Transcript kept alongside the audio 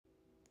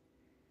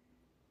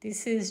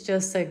This is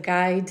just a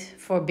guide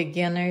for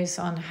beginners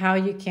on how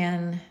you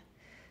can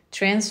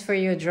transfer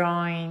your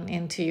drawing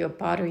into your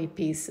pottery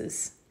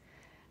pieces.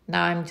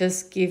 Now I'm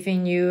just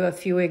giving you a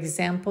few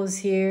examples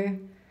here.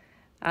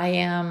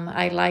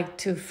 I like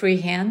to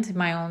freehand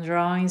my own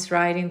drawings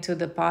right into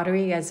the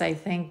pottery, as I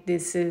think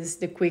this is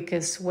the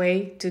quickest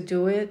way to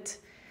do it.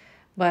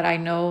 But I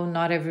know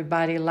not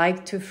everybody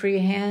like to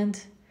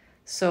freehand.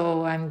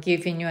 So I'm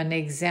giving you an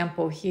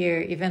example here,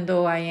 even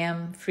though I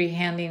am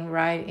freehanding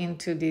right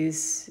into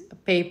this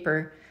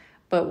paper.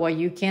 But what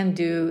you can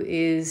do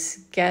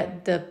is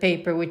get the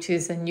paper, which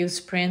is a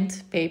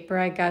newsprint paper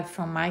I got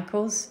from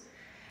Michael's.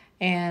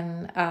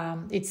 And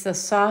it's a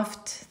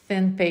soft,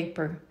 thin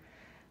paper.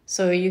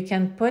 So you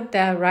can put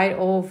that right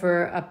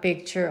over a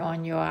picture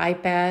on your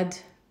iPad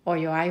or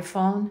your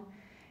iPhone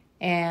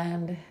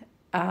and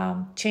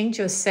change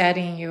your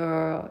setting,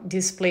 your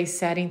display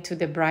setting to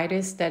the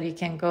brightest that you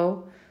can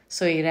go,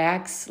 so it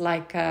acts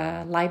like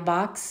a light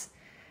box,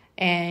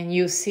 and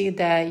you see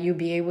that you'll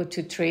be able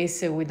to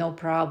trace it with no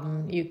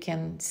problem. You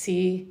can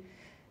see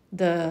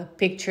the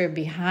picture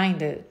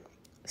behind it.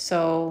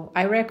 So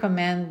I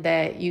recommend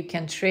that you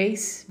can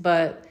trace,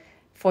 but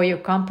for your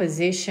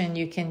composition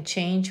you can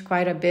change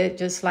quite a bit,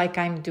 just like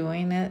I'm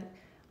doing it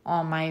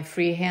on my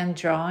freehand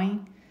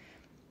drawing.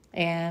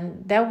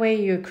 And that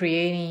way you're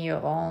creating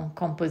your own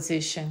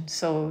composition.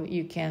 So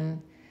you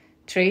can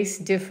trace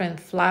different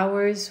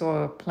flowers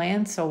or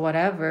plants or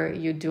whatever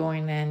you're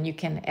doing, and you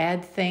can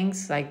add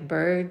things like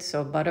birds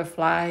or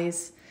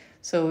butterflies.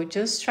 So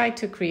just try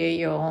to create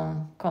your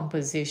own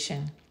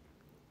composition.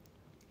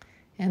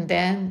 And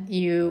then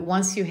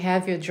once you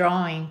have your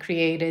drawing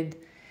created,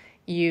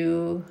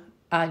 you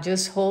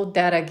just hold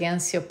that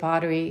against your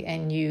pottery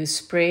and you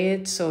spray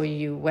it, so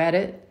you wet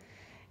it.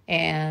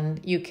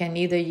 And you can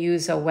either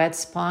use a wet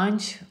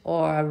sponge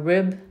or a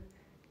rib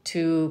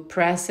to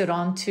press it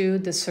onto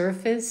the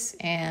surface,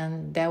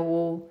 and that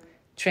will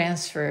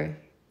transfer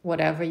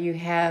whatever you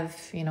have,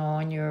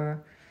 on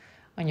your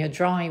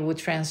drawing will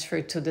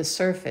transfer to the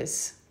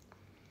surface.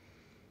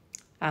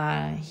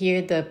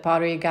 Here the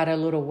pottery got a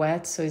little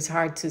wet, so it's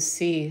hard to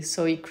see.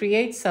 So it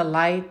creates a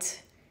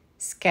light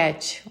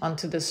sketch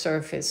onto the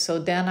surface. So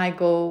then I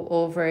go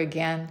over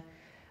again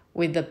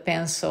with the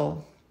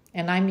pencil.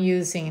 And I'm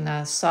using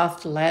a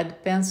soft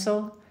lead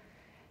pencil.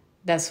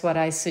 That's what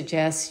I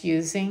suggest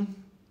using,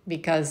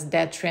 because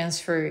that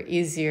transfer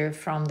easier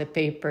from the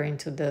paper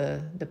into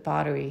the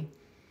pottery.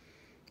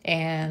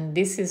 And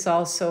this is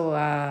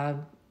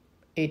also,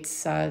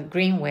 it's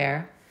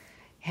greenware.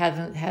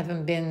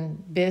 Haven't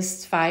been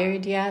bisque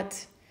fired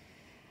yet.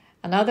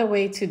 Another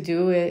way to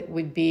do it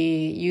would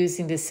be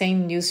using the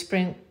same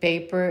newsprint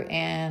paper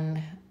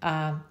and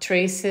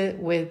trace it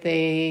with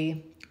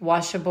a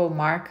washable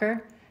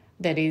marker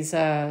that is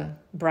a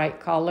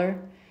bright color,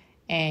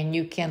 and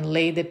you can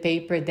lay the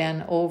paper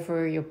then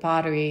over your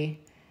pottery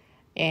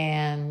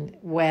and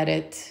wet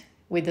it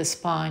with a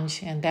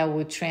sponge, and that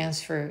will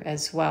transfer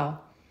as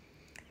well.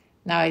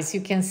 Now, as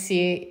you can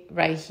see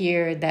right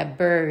here, that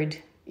bird,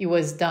 it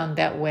was done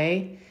that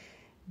way.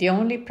 The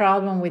only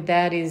problem with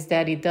that is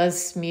that it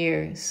does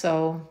smear,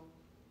 so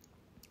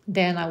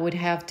then I would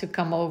have to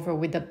come over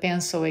with a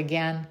pencil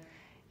again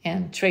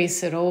and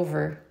trace it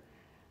over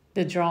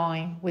the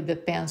drawing with the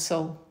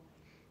pencil.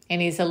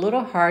 And it's a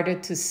little harder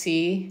to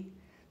see.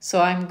 So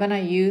I'm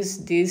gonna use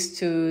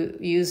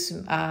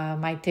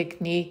my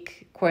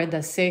technique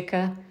cuerda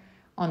seca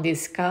on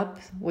this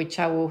cup, which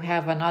I will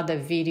have another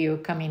video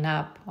coming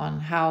up on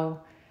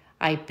how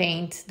I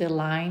paint the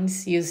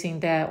lines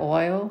using that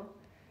oil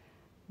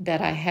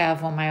that I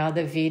have on my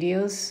other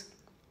videos.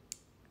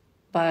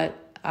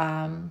 But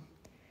I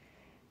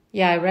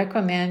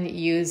recommend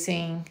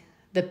using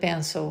the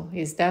pencil.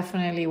 It's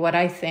definitely what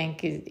I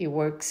think it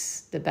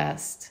works the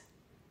best.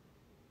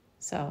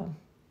 So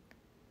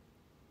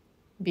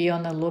be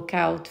on the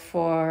lookout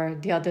for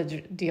the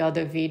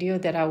other video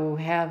that I will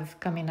have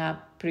coming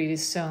up pretty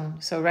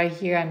soon. So right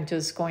here, I'm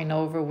just going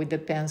over with the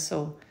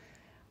pencil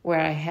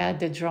where I had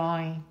the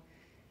drawing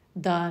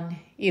done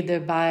either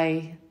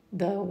by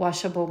the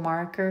washable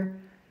marker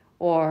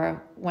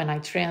or when I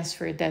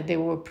transferred that they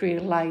were pretty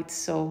light.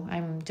 So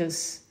I'm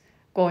just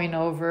going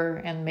over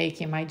and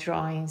making my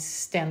drawings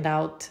stand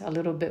out a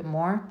little bit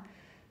more.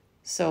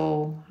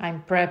 So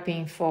I'm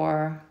prepping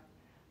for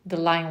the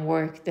line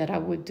work that I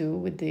would do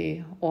with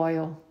the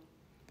oil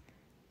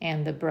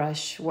and the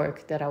brush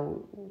work that I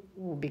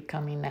will be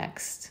coming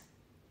next.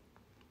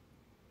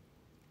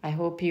 I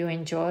hope you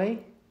enjoy,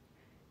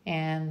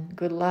 and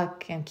good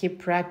luck, and keep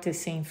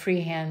practicing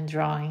freehand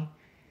drawing.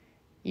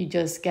 You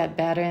just get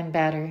better and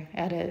better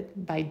at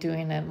it by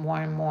doing it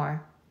more and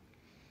more,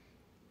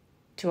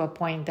 to a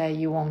point that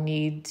you won't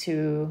need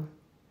to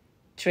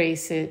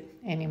trace it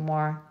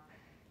anymore.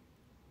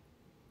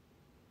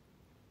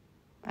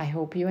 I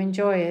hope you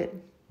enjoy it.